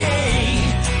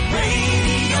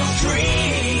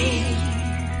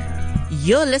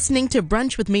You're listening to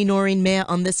Brunch with me, Noreen Mayer,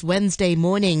 on this Wednesday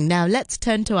morning. Now, let's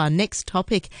turn to our next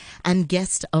topic and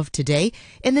guest of today.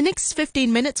 In the next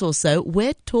 15 minutes or so,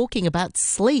 we're talking about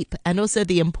sleep and also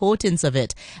the importance of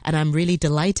it. And I'm really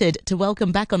delighted to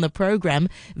welcome back on the program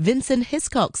Vincent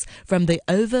Hiscox from the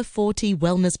Over 40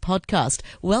 Wellness Podcast.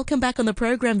 Welcome back on the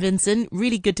program, Vincent.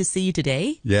 Really good to see you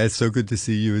today. Yeah, it's so good to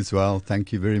see you as well.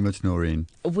 Thank you very much, Noreen.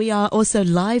 We are also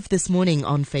live this morning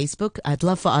on Facebook. I'd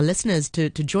love for our listeners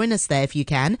to join us there if you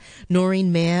can.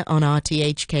 Noreen Mayer on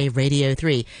RTHK Radio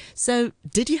 3. So,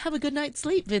 did you have a good night's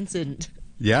sleep, Vincent?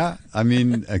 Yeah, I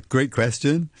mean, a great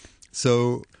question.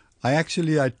 So, I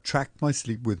track my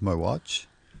sleep with my watch.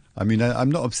 I mean,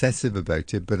 I'm not obsessive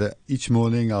about it, but each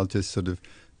morning I'll just sort of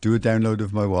do a download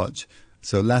of my watch.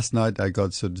 So, last night I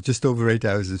got sort of just over 8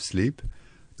 hours of sleep.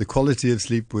 The quality of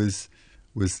sleep was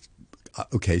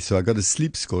okay, so I got a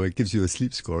sleep score. It gives you a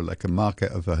sleep score, like a marker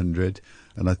of 100,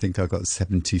 and I think I got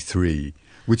 73,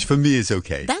 which for me is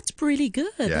okay. That's really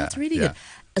good. Yeah, that's really good.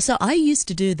 So I used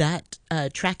to do that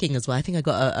tracking as well. I think I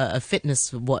got a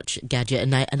fitness watch gadget,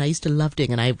 and I used to love doing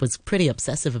it, and I was pretty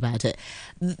obsessive about it.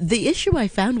 The issue I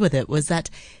found with it was that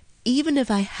even if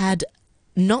I had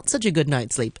not such a good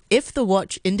night's sleep, if the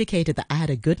watch indicated that I had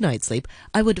a good night's sleep,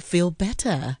 I would feel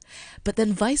better. But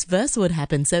then vice versa would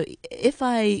happen. So if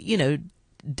I,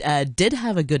 did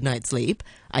have a good night's sleep,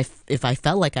 if I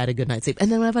felt like I had a good night's sleep, and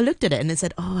then if I looked at it and it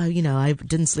said, I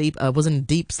didn't sleep, I wasn't in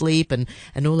deep sleep and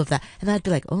all of that, and I'd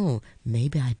be like,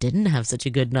 maybe I didn't have such a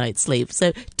good night's sleep.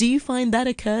 So do you find that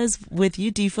occurs with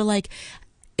you? Do you feel like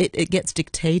it gets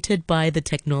dictated by the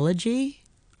technology?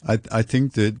 I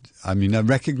think that, I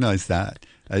recognize that.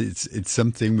 It's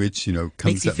something which, comes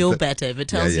makes you up, feel better if it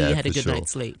tells you had a good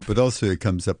night's sleep. But also it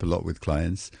comes up a lot with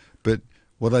clients. But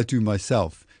what I do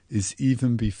myself is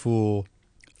even before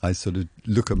I sort of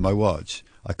look at my watch,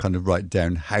 I kind of write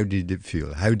down, how did it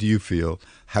feel? How do you feel?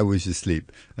 How was your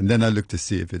sleep? And then I look to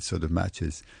see if it sort of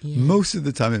matches. Yeah. Most of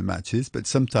the time it matches, but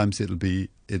sometimes it'll be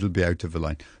out of a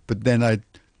line. But then I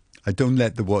don't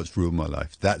let the watch rule my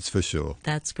life. That's for sure.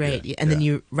 That's great. Yeah. And then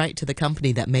you write to the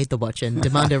company that made the watch and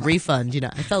demand a refund.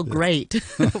 I felt great.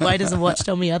 Why does the watch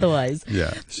tell me otherwise?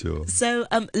 Yeah, sure. So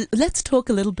let's talk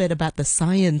a little bit about the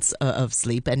science of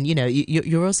sleep. And,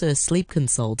 you're also a sleep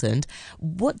consultant.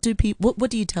 What do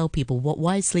you tell people?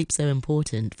 Why is sleep so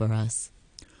important for us?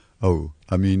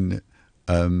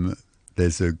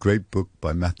 There's a great book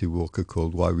by Matthew Walker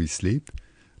called Why We Sleep.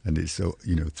 And it's,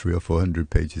 300 or 400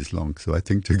 pages long. So I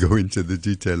think to go into the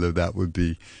detail of that would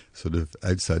be sort of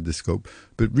outside the scope.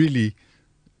 But really,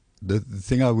 the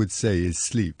thing I would say is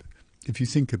sleep. If you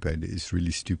think about it, it's really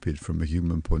stupid from a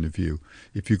human point of view.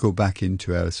 If you go back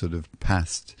into our sort of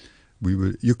past,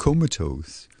 you're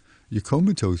comatose. You're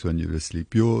comatose when you're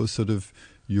asleep. You're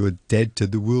dead to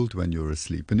the world when you're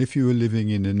asleep. And if you were living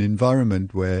in an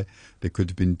environment where there could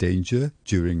have been danger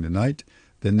during the night,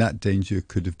 then that danger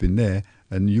could have been there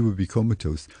and you would be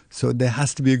comatose. So there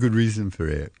has to be a good reason for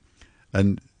it.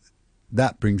 And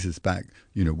that brings us back,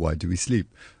 why do we sleep?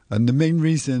 And the main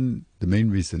reason,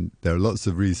 there are lots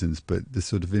of reasons, but the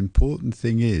sort of important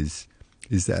thing is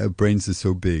that our brains are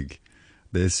so big,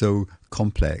 they're so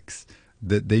complex,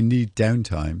 that they need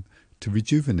downtime to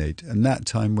rejuvenate. And that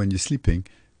time when you're sleeping,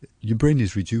 your brain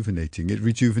is rejuvenating. It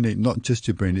rejuvenates not just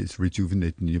your brain, it's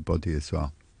rejuvenating your body as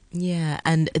well. Yeah,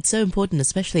 and it's so important,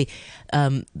 especially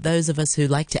those of us who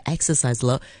like to exercise a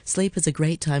lot. Sleep is a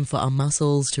great time for our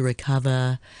muscles to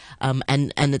recover.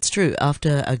 And it's true,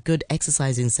 after a good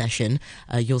exercising session,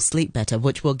 you'll sleep better,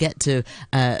 which we'll get to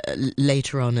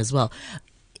later on as well.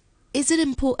 Is it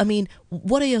important?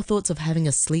 What are your thoughts of having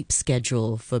a sleep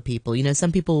schedule for people?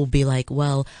 Some people will be like,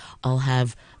 well, I'll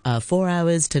have 4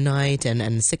 hours tonight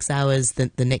and 6 hours the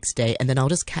next day, and then I'll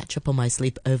just catch up on my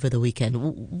sleep over the weekend.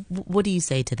 What do you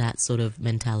say to that sort of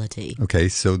mentality? Okay,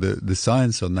 so the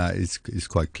science on that is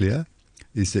quite clear,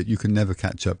 is that you can never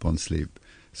catch up on sleep.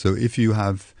 So if you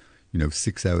have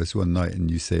 6 hours one night and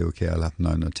you say, okay, I'll have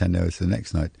 9 or 10 hours the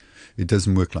next night, it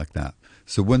doesn't work like that.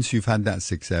 So once you've had that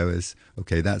 6 hours,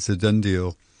 okay, that's a done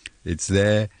deal. It's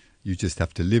there. You just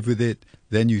have to live with it.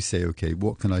 Then you say, okay,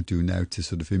 what can I do now to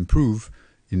sort of improve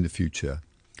in the future?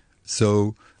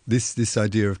 So this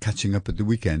idea of catching up at the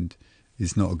weekend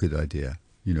is not a good idea.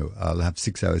 I'll have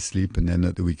 6 hours sleep and then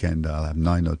at the weekend I'll have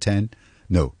 9 or 10.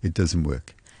 No, it doesn't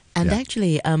work. And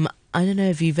actually, I don't know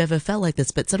if you've ever felt like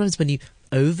this, but sometimes when you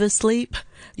oversleep,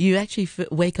 you actually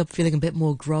wake up feeling a bit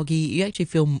more groggy. You actually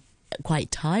feel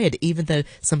quite tired, even though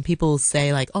some people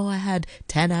say like, I had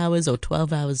 10 hours or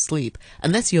 12 hours sleep.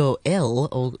 Unless you're ill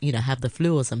or, have the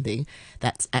flu or something,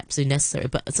 that's absolutely necessary.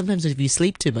 But sometimes if you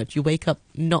sleep too much, you wake up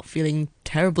not feeling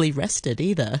terribly rested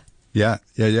either. Yeah.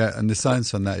 And the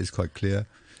science on that is quite clear,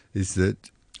 is that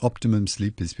optimum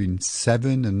sleep is between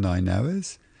 7 and 9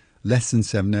 hours. Less than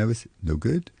 7 hours, no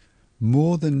good.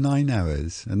 More than 9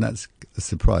 hours, and that's a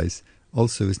surprise,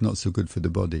 also is not so good for the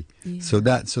body. Yeah. So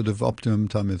that sort of optimum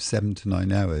time of 7 to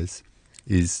 9 hours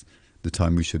is the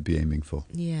time we should be aiming for.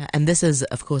 Yeah, and this is,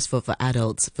 of course, for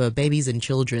adults. For babies and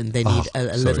children, they need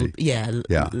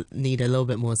need a little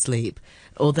bit more sleep.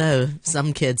 Although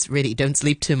some kids really don't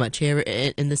sleep too much here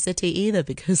in the city either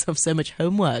because of so much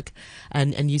homework.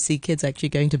 And you see kids actually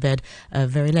going to bed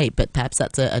very late, but perhaps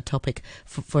that's a topic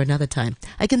for another time.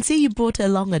 I can see you brought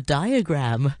along a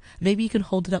diagram. Maybe you can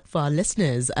hold it up for our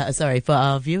listeners, for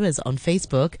our viewers on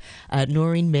Facebook.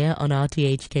 Noreen Mayer on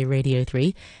RTHK Radio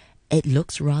 3. It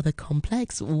looks rather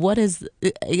complex.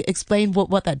 Explain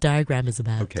what that diagram is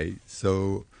about. Okay,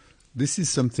 so this is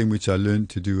something which I learned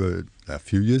to do a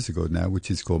few years ago now, which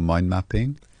is called mind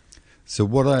mapping. So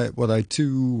what I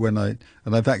do and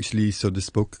I've actually sort of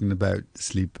spoken about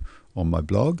sleep on my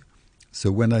blog. So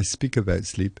when I speak about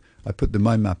sleep, I put the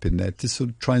mind map in there to sort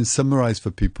of try and summarize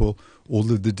for people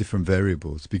all of the different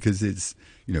variables, because it's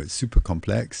super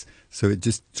complex. So it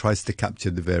just tries to capture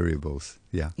the variables.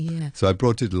 Yeah. So I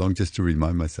brought it along just to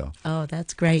remind myself. Oh,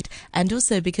 that's great. And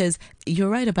also because you're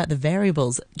right about the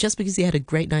variables. Just because you had a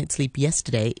great night's sleep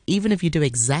yesterday, even if you do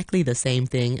exactly the same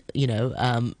thing,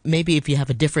 maybe if you have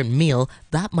a different meal,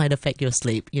 that might affect your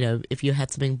sleep. If you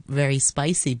had something very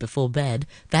spicy before bed,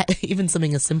 that even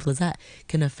something as simple as that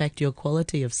can affect your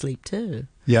quality of sleep too.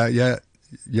 Yeah,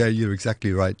 you're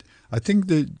exactly right. I think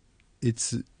that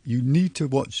you need to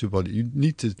watch your body. You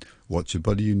need to watch your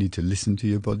body. You need to listen to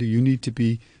your body. You need to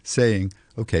be saying,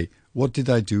 okay, what did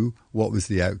I do? What was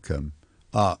the outcome?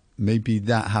 Maybe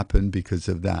that happened because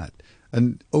of that.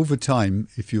 And over time,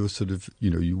 if you're sort of,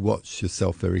 you watch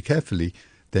yourself very carefully,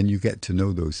 then you get to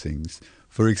know those things.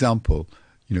 For example,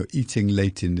 eating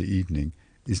late in the evening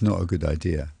is not a good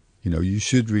idea. You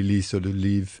should really sort of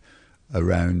leave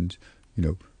around,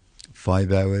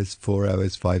 5 hours, 4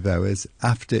 hours, 5 hours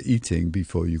after eating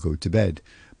before you go to bed,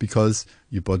 because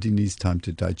your body needs time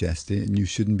to digest it, and you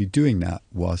shouldn't be doing that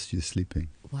whilst you're sleeping.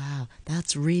 Wow,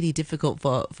 that's really difficult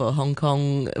for Hong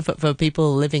Kong, for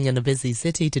people living in a busy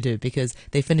city to do, because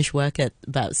they finish work at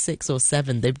about 6 or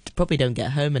 7. They probably don't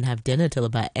get home and have dinner till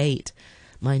about 8.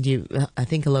 Mind you, I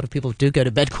think a lot of people do go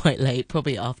to bed quite late,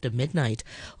 probably after midnight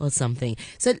or something.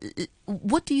 So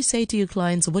what do you say to your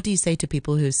clients, or what do you say to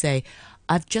people who say,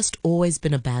 I've just always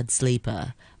been a bad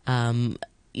sleeper?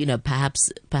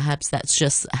 Perhaps that's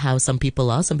just how some people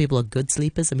are. Some people are good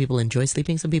sleepers. Some people enjoy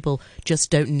sleeping. Some people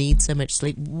just don't need so much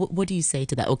sleep. What do you say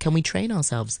to that? Or can we train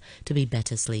ourselves to be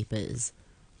better sleepers?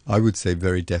 I would say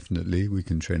very definitely we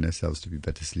can train ourselves to be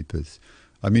better sleepers.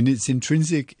 I mean, it's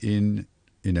intrinsic in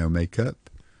our makeup.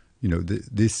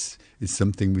 This is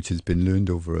something which has been learned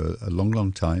over a long,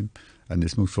 long time, and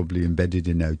it's most probably embedded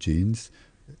in our genes,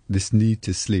 this need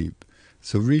to sleep.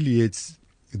 So really it's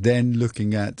then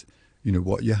looking at,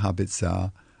 what your habits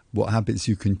are, what habits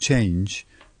you can change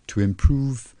to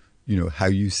improve, how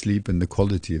you sleep and the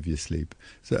quality of your sleep.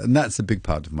 And that's a big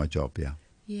part of my job, yeah.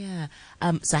 Yeah.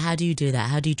 So how do you do that?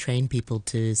 How do you train people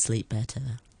to sleep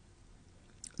better?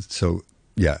 So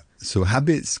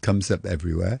habits comes up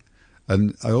everywhere.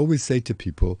 And I always say to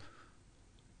people,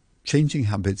 changing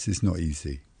habits is not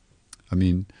easy. I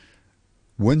mean,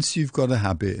 once you've got a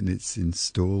habit and it's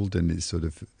installed and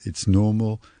it's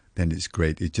normal, then it's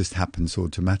great. It just happens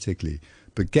automatically.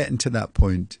 But getting to that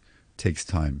point takes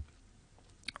time.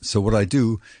 So what I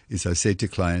do is I say to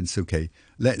clients, okay,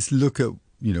 let's look at,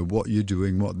 what you're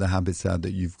doing, what the habits are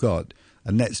that you've got,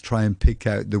 and let's try and pick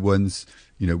out the ones,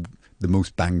 the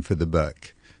most bang for the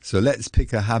buck. So let's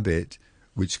pick a habit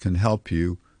which can help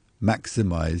you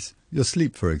maximize your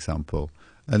sleep, for example.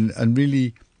 And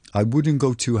really, I wouldn't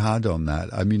go too hard on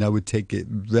that. I mean, I would take it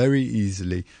very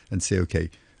easily and say, okay,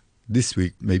 this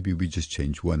week, maybe we just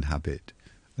change one habit.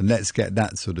 And let's get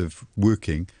that sort of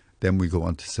working. Then we go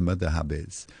on to some other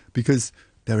habits. Because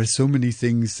there are so many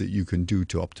things that you can do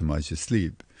to optimize your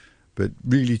sleep. But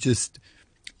really just,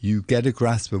 you get a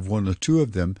grasp of one or two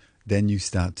of them, then you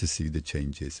start to see the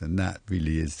changes. And that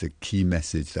really is the key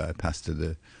message that I pass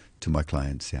to my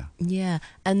clients, yeah. Yeah,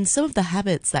 and some of the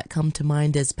habits that come to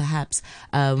mind is perhaps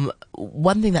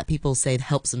one thing that people say that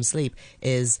helps them sleep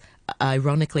is,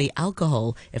 ironically,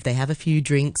 alcohol. If they have a few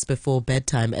drinks before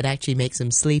bedtime, it actually makes them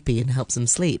sleepy and helps them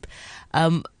sleep.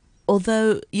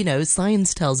 Although,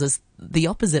 science tells us the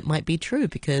opposite might be true,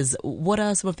 because what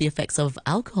are some of the effects of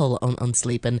alcohol on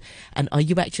sleep? And are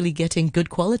you actually getting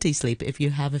good quality sleep if you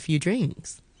have a few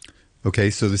drinks? Okay,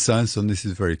 so the science on this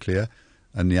is very clear,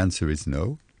 and the answer is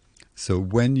no. So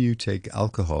when you take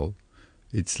alcohol,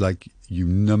 it's like you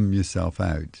numb yourself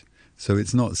out. So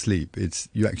it's not sleep. It's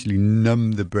you actually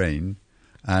numb the brain,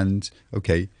 and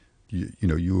okay, you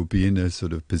know, you will be in a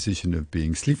sort of position of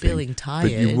being sleeping, feeling tired,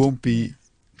 but you won't be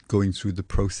going through the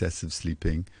process of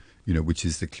sleeping, you know, which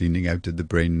is the cleaning out of the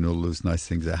brain and all those nice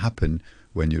things that happen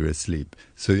when you're asleep.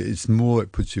 So it's more,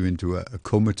 it puts you into a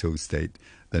comatose state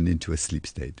than into a sleep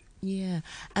state. Yeah.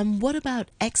 And what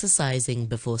about exercising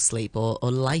before sleep, or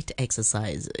light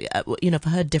exercise? You know, I've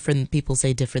heard different people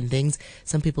say different things.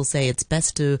 Some people say it's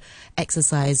best to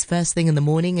exercise first thing in the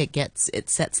morning. It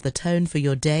sets the tone for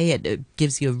your day. It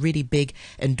gives you a really big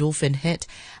endorphin hit.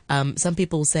 Some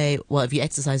people say, well, if you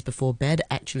exercise before bed,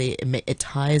 actually it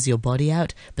tires your body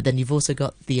out, but then you've also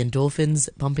got the endorphins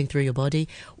pumping through your body.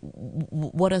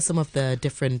 What are some of the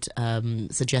different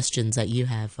suggestions that you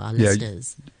have for our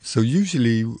listeners? So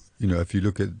usually, you know, if you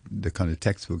look at the kind of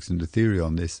textbooks and the theory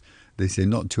on this, they say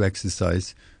not to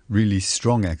exercise really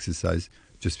strong exercise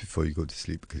just before you go to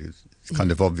sleep, because it's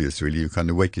kind of obvious, really. You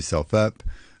kind of wake yourself up,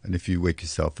 and if you wake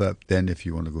yourself up, then if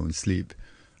you want to go and sleep,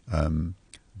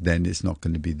 then it's not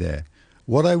going to be there.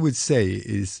 What I would say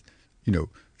is, you know,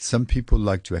 some people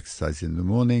like to exercise in the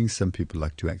morning, some people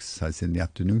like to exercise in the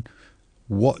afternoon.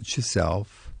 Watch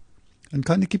yourself and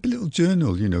kind of keep a little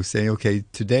journal, you know, say, okay,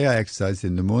 today I exercised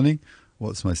in the morning.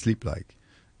 What's my sleep like?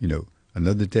 You know,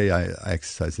 another day I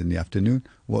exercise in the afternoon.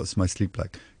 What's my sleep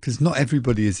like? Because not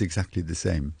everybody is exactly the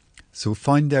same. So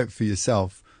find out for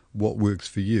yourself what works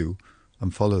for you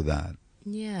and follow that.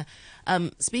 Yeah.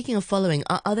 Speaking of following,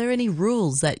 are there any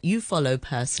rules that you follow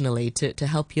personally to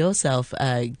help yourself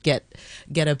get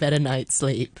a better night's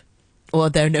sleep? Or are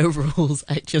there no rules,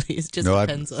 actually? It just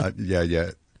depends on...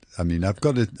 Yeah. I mean, I've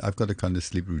got a kind of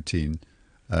sleep routine.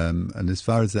 And as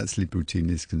far as that sleep routine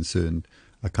is concerned,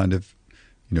 I kind of,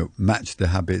 you know, match the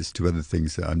habits to other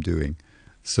things that I'm doing.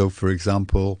 So, for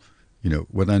example, you know,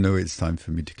 when I know it's time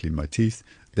for me to clean my teeth,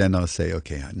 then I'll say,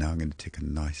 okay, now I'm going to take a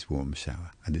nice warm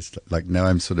shower. And it's like now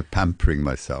I'm sort of pampering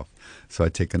myself. So I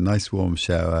take a nice warm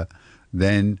shower,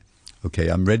 then, okay,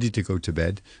 I'm ready to go to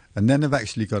bed. And then I've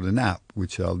actually got an app,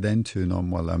 which I'll then turn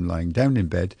on while I'm lying down in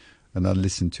bed, and I'll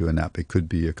listen to an app. It could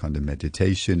be a kind of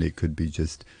meditation. It could be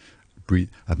just...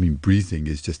 breathing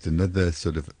is just another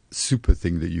sort of super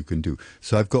thing that you can do.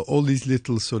 So I've got all these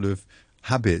little sort of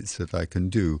habits that I can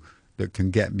do that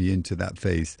can get me into that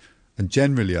phase. And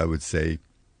generally, I would say,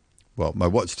 well, my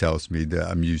watch tells me that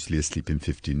I'm usually asleep in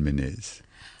 15 minutes.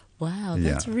 Wow,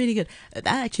 that's really good. That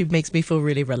actually makes me feel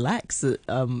really relaxed.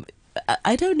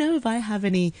 I don't know if I have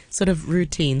any sort of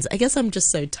routines. I guess I'm just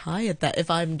so tired that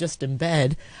if I'm just in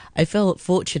bed, I feel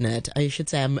fortunate. I should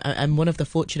say I'm one of the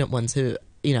fortunate ones who,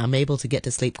 you know, I'm able to get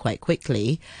to sleep quite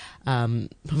quickly,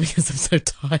 because I'm so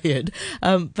tired.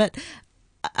 But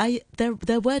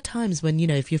there were times when, you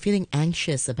know, if you're feeling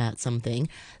anxious about something,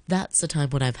 that's the time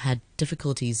when I've had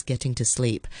difficulties getting to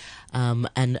sleep.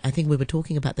 And I think we were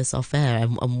talking about this off air.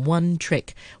 And one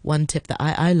tip that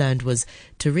I learned was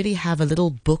to really have a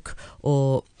little book,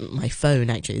 or my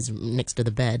phone actually is next to the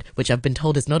bed, which I've been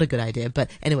told is not a good idea. But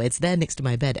anyway, it's there next to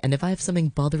my bed. And if I have something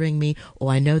bothering me,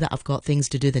 or I know that I've got things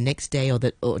to do the next day,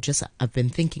 or just I've been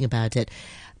thinking about it,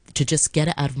 to just get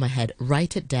it out of my head,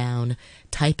 write it down,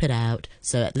 type it out,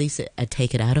 so at least I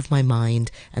take it out of my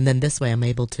mind, and then this way I'm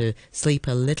able to sleep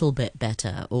a little bit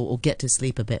better, or get to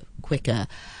sleep a bit quicker.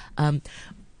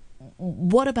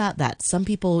 What about that? Some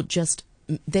people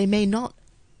they may not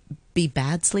be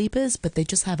bad sleepers, but they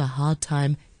just have a hard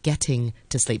time getting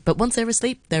to sleep. But once they're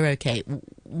asleep, they're okay.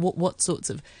 What sorts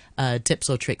of tips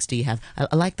or tricks do you have?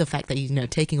 I like the fact that, you know,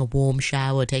 taking a warm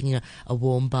shower, taking a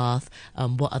warm bath.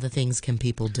 What other things can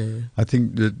people do? I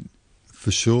think that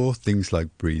for sure things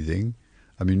like breathing.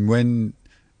 I mean, when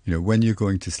you're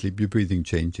going to sleep, your breathing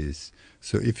changes.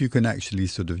 So if you can actually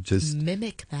sort of just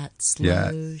mimic that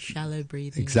slow, shallow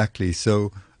breathing. Exactly.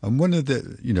 So, and one of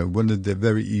the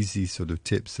very easy sort of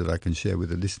tips that I can share with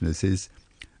the listeners is,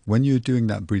 when you're doing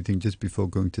that breathing just before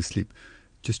going to sleep,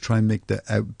 just try and make the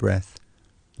out breath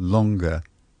longer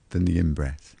than the in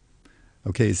breath.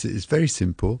 Okay, it's very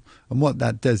simple. And what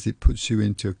that does, it puts you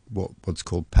into what's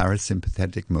called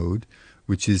parasympathetic mode,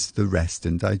 which is the rest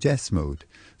and digest mode.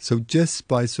 So just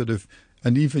by sort of,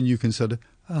 and even you can sort of,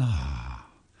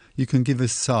 you can give a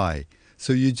sigh.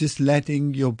 So you're just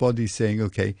letting your body saying,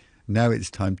 okay, now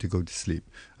it's time to go to sleep.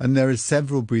 And there are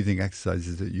several breathing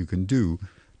exercises that you can do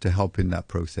to help in that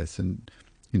process, and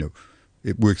you know,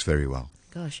 it works very well.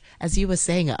 Gosh, as you were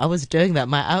saying it, I was doing that.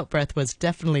 My out breath was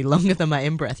definitely longer than my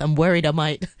in breath. I'm worried I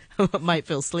might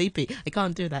feel sleepy. I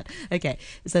can't do that. Okay,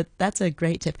 so that's a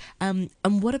great tip. And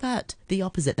what about the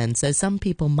opposite then? So some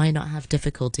people might not have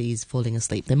difficulties falling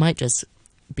asleep. They might just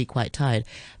be quite tired.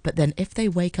 But then if they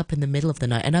wake up in the middle of the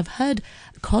night, and I've heard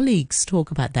colleagues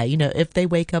talk about that, if they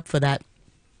wake up for that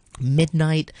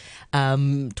midnight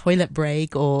toilet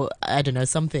break or I don't know,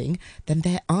 something, then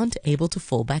they aren't able to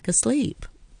fall back asleep.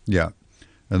 Yeah.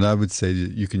 And I would say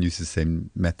that you can use the same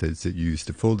methods that you use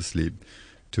to fall asleep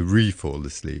to re-fall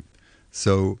asleep.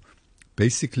 So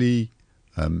basically,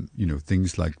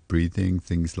 things like breathing,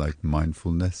 things like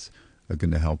mindfulness are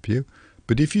going to help you.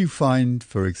 But if you find,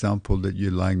 for example, that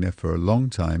you're lying there for a long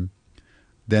time,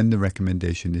 then the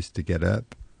recommendation is to get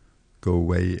up, go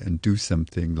away and do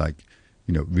something like,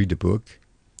 read a book.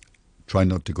 Try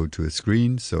not to go to a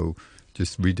screen. So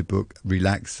just read a book,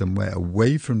 relax somewhere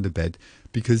away from the bed,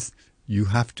 because you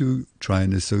have to try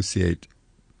and associate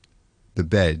the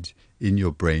bed in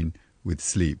your brain with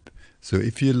sleep. So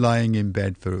if you're lying in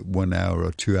bed for 1 hour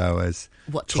or 2 hours,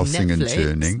 watching tossing Netflix, and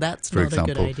turning, that's for not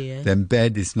example, a good idea. then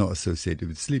bed is not associated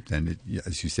with sleep. Then,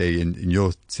 as you say, in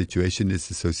your situation,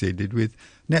 it's associated with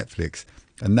Netflix.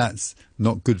 And that's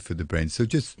not good for the brain. So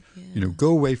just, go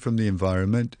away from the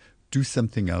environment, do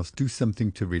something else, do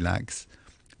something to relax,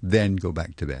 then go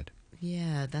back to bed.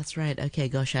 Yeah, that's right. Okay,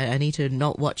 gosh, I need to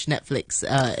not watch Netflix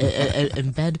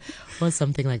in bed or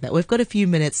something like that. We've got a few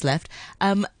minutes left.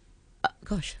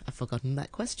 Gosh, I've forgotten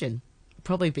that question.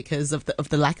 Probably because of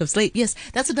the lack of sleep. Yes,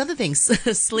 that's another thing.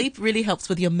 Sleep really helps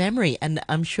with your memory. And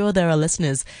I'm sure there are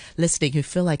listeners listening who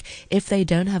feel like if they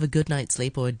don't have a good night's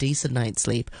sleep or a decent night's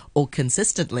sleep or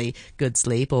consistently good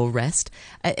sleep or rest,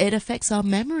 it affects our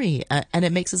memory and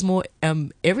it makes us more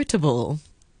irritable.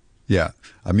 Yeah.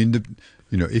 I mean,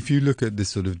 if you look at the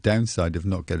sort of downside of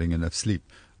not getting enough sleep,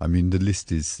 I mean, the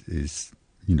list is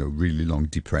really long.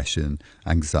 Depression,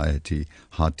 anxiety,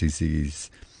 heart disease,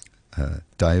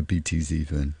 diabetes,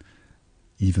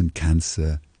 even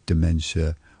cancer,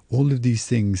 dementia. All of these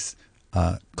things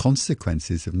are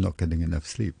consequences of not getting enough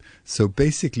sleep. So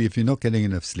basically, if you're not getting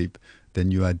enough sleep,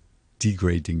 then you are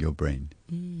degrading your brain.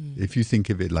 If you think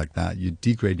of it like that, you're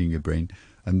degrading your brain,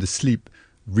 and the sleep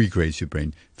regrades your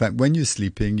brain. In fact, when you're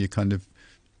sleeping,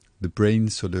 the brain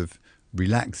sort of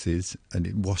relaxes and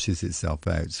it washes itself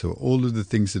out. So all of the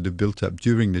things that are built up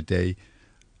during the day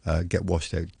get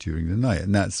washed out during the night.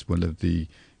 And that's one of the,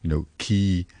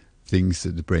 key things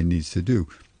that the brain needs to do.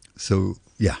 So,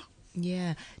 yeah.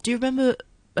 Yeah. Do you remember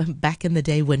back in the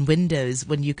day when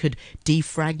you could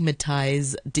defragment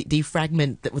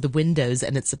the Windows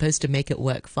and it's supposed to make it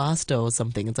work faster or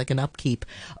something? It's like an upkeep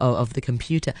of the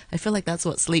computer. I feel like that's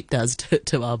what sleep does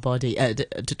to our body,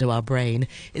 to our brain.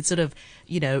 It sort of,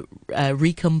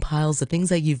 recompiles the things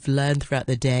that you've learned throughout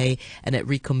the day, and it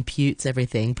recomputes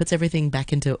everything, puts everything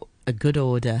back into a good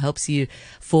order, helps you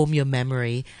form your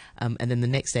memory, and then the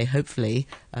next day, hopefully,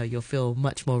 you'll feel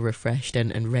much more refreshed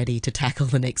and ready to tackle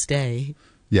the next day.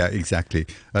 Yeah, exactly.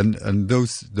 And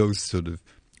those sort of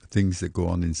things that go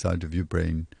on inside of your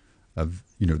brain,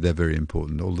 they're very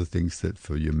important. All the things that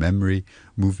for your memory,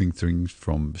 moving things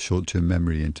from short-term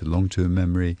memory into long-term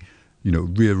memory,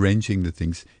 rearranging the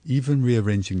things, even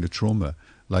rearranging the trauma.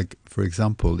 Like, for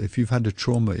example, if you've had a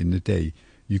trauma in the day,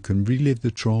 you can relive the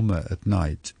trauma at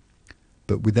night,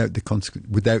 but without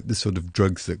the sort of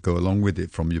drugs that go along with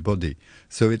it from your body.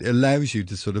 So it allows you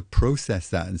to sort of process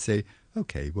that and say,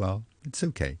 okay, well, it's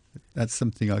okay. That's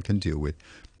something I can deal with.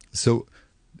 So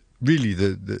really,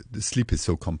 the sleep is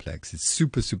so complex. It's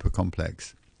super, super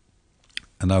complex.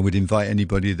 And I would invite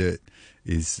anybody that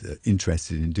is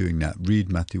interested in doing that,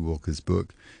 read Matthew Walker's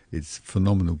book. It's a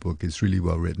phenomenal book. It's really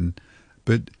well written.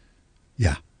 But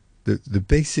yeah, the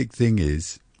basic thing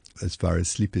is, as far as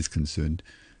sleep is concerned,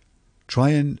 try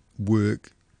and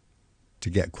work to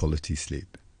get quality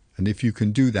sleep. And if you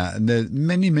can do that, and there are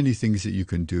many, many things that you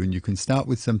can do, and you can start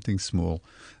with something small,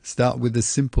 start with a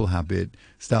simple habit,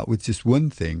 start with just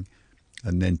one thing,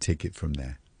 and then take it from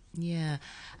there. Yeah.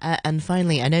 And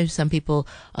finally, I know some people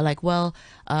are like, well,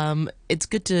 it's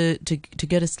good to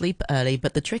go to sleep early,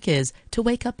 but the trick is to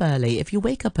wake up early. If you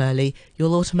wake up early,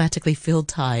 you'll automatically feel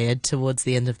tired towards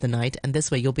the end of the night, and this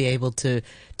way you'll be able to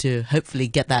hopefully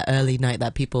get that early night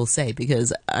that people say,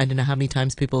 because I don't know how many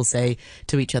times people say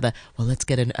to each other, well, let's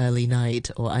get an early night,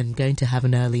 or I'm going to have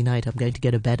an early night, I'm going to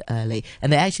go to bed early,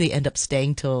 and they actually end up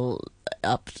staying till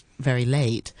up very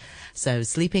late. So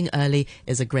sleeping early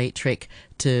is a great trick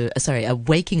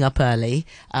waking up early,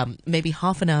 maybe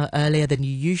half an hour earlier than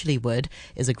you usually would,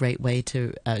 is a great way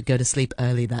to go to sleep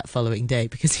early that following day,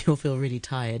 because you'll feel really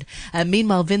tired.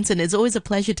 Meanwhile, Vincent, it's always a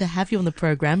pleasure to have you on the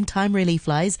program. Time really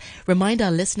flies. Remind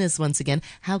our listeners once again,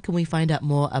 how can we find out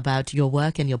more about your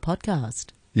work and your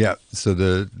podcast? Yeah, so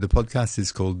the podcast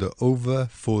is called the Over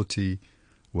 40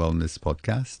 Wellness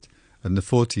Podcast, and the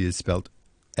 40 is spelled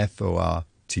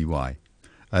Forty.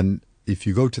 And if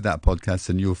you go to that podcast,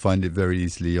 and you'll find it very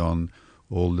easily on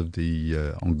all of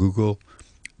the on Google,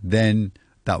 then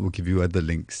that will give you other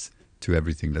links to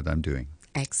everything that I'm doing.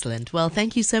 Excellent. Well,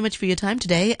 thank you so much for your time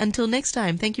today. Until next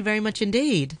time, thank you very much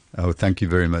indeed. Oh, thank you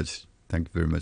very much. Thank you very much.